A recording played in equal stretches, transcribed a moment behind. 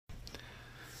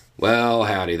Well,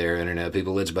 howdy there, Internet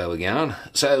people. It's Bo again.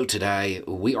 So today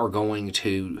we are going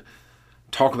to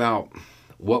talk about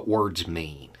what words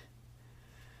mean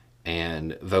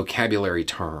and vocabulary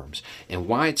terms and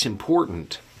why it's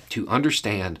important to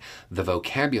understand the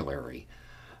vocabulary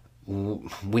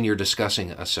when you're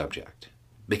discussing a subject.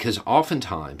 Because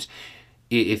oftentimes,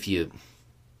 if you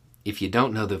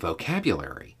don't know the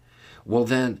vocabulary, well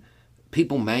then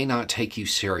people may not take you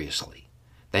seriously.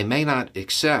 They may not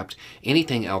accept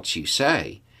anything else you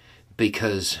say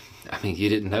because, you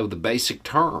didn't know the basic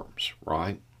terms,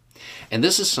 right? And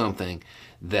this is something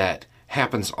that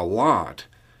happens a lot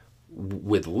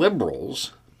with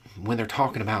liberals when they're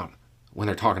talking about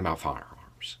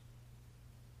firearms.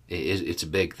 It's a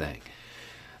big thing.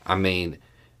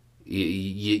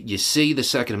 You see the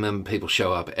Second Amendment people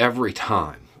show up every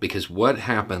time because what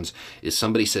happens is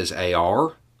somebody says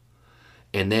AR,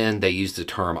 and then they use the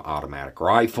term automatic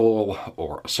rifle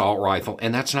or assault rifle,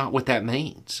 and that's not what that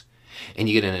means. And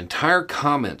you get an entire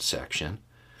comment section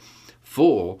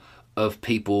full of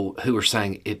people who are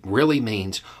saying it really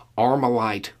means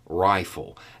Armalite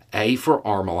rifle. A for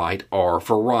Armalite, R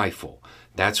for rifle.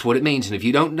 That's what it means. And if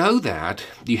you don't know that,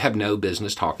 you have no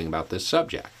business talking about this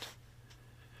subject.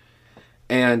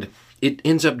 And it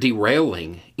ends up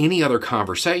derailing any other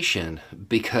conversation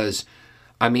because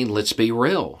let's be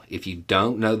real. If you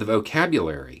don't know the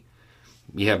vocabulary,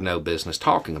 you have no business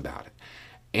talking about it.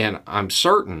 And I'm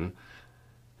certain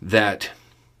that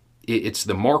it's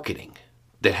the marketing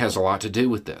that has a lot to do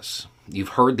with this. You've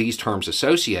heard these terms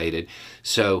associated,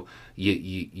 so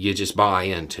you just buy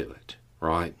into it,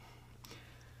 right?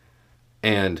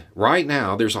 And right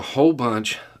now, there's a whole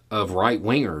bunch of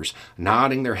right-wingers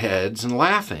nodding their heads and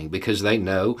laughing because they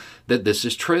know that this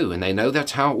is true and they know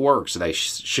that's how it works. They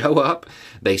show up,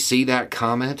 they see that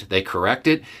comment, they correct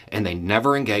it, and they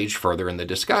never engage further in the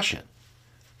discussion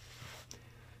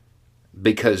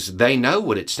because they know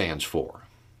what it stands for.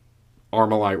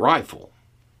 Armalite rifle.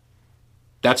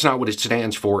 That's not what it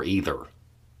stands for either,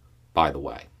 by the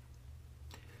way.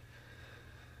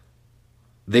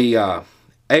 The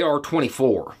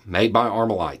AR-24, made by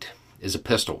Armalite, is a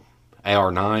pistol.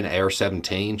 AR-9,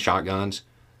 AR-17, shotguns.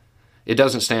 It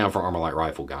doesn't stand for Armalite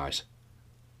rifle, guys.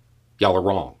 Y'all are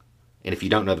wrong. And if you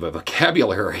don't know the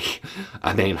vocabulary,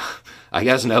 I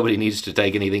guess nobody needs to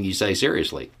take anything you say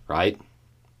seriously, right?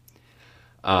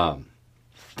 And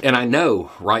I know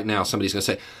right now somebody's going to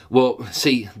say, well,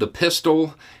 see, the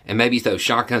pistol and maybe those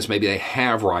shotguns, maybe they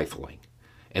have rifling.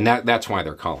 And that's why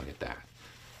they're calling it that.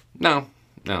 No.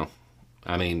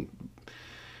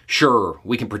 Sure,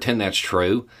 we can pretend that's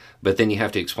true, but then you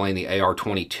have to explain the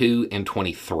AR-22 and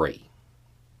 23.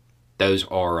 Those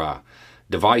are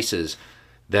devices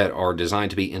that are designed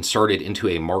to be inserted into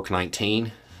a Mark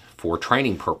 19 for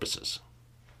training purposes.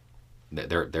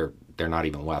 They're not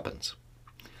even weapons.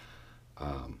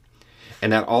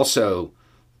 And that also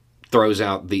throws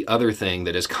out the other thing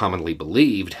that is commonly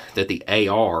believed, that the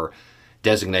AR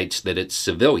designates that it's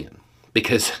civilian,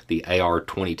 because the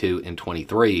AR-22 and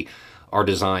 23 are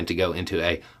designed to go into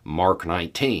a Mark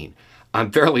 19.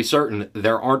 I'm fairly certain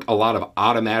there aren't a lot of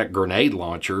automatic grenade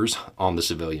launchers on the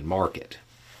civilian market.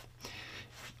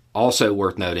 Also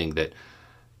worth noting that,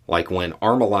 like when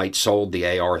Armalite sold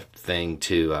the AR thing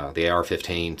to the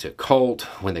AR-15 to Colt,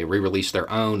 when they re-released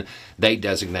their own, they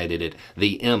designated it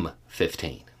the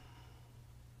M15.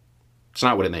 It's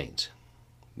not what it means.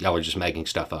 Y'all are just making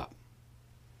stuff up.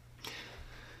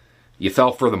 You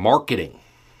fell for the marketing,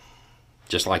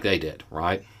 just like they did,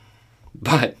 right?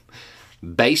 But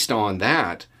based on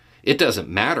that, it doesn't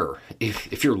matter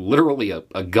if you're literally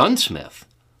a gunsmith.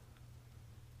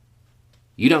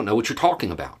 You don't know what you're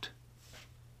talking about.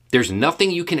 There's nothing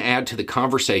you can add to the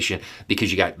conversation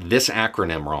because you got this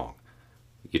acronym wrong.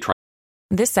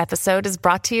 This episode is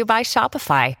brought to you by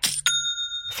Shopify.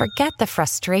 Forget the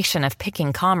frustration of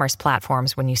picking commerce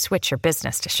platforms when you switch your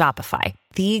business to Shopify,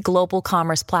 the global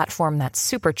commerce platform that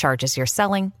supercharges your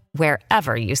selling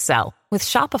wherever you sell. With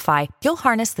Shopify, you'll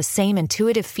harness the same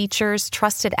intuitive features,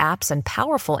 trusted apps, and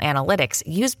powerful analytics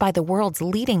used by the world's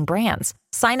leading brands.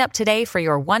 Sign up today for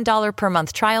your $1 per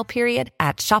month trial period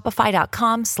at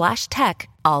shopify.com/tech,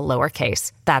 all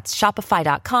lowercase. That's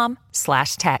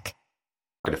shopify.com/tech.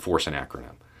 To force an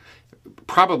acronym.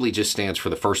 Probably just stands for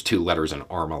the first two letters in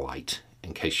Armalite,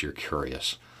 in case you're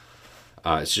curious.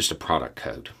 It's just a product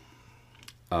code.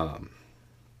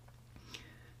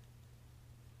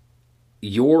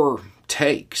 Your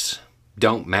takes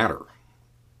don't matter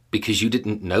because you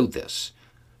didn't know this.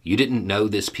 You didn't know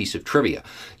this piece of trivia.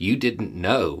 You didn't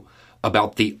know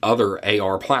about the other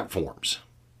AR platforms.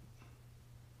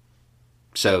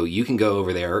 So you can go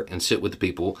over there and sit with the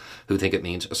people who think it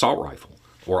means assault rifle.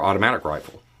 or automatic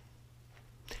rifle.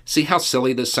 See how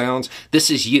silly this sounds? This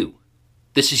is you.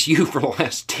 This is you for the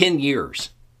last 10 years.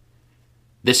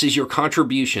 This is your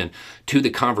contribution to the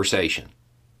conversation.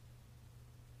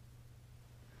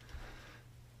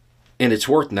 And it's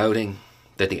worth noting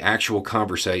that the actual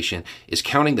conversation is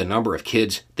counting the number of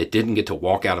kids that didn't get to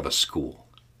walk out of a school.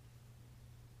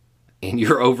 And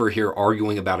you're over here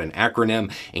arguing about an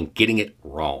acronym and getting it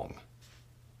wrong.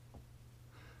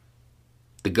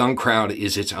 The gun crowd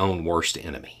is its own worst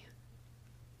enemy.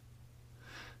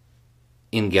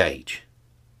 Engage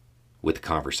with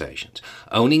conversations.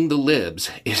 Owning the libs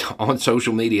on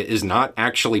social media is not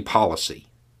actually policy.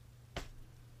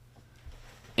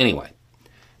 Anyway,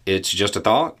 it's just a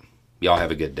thought. Y'all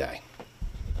have a good day.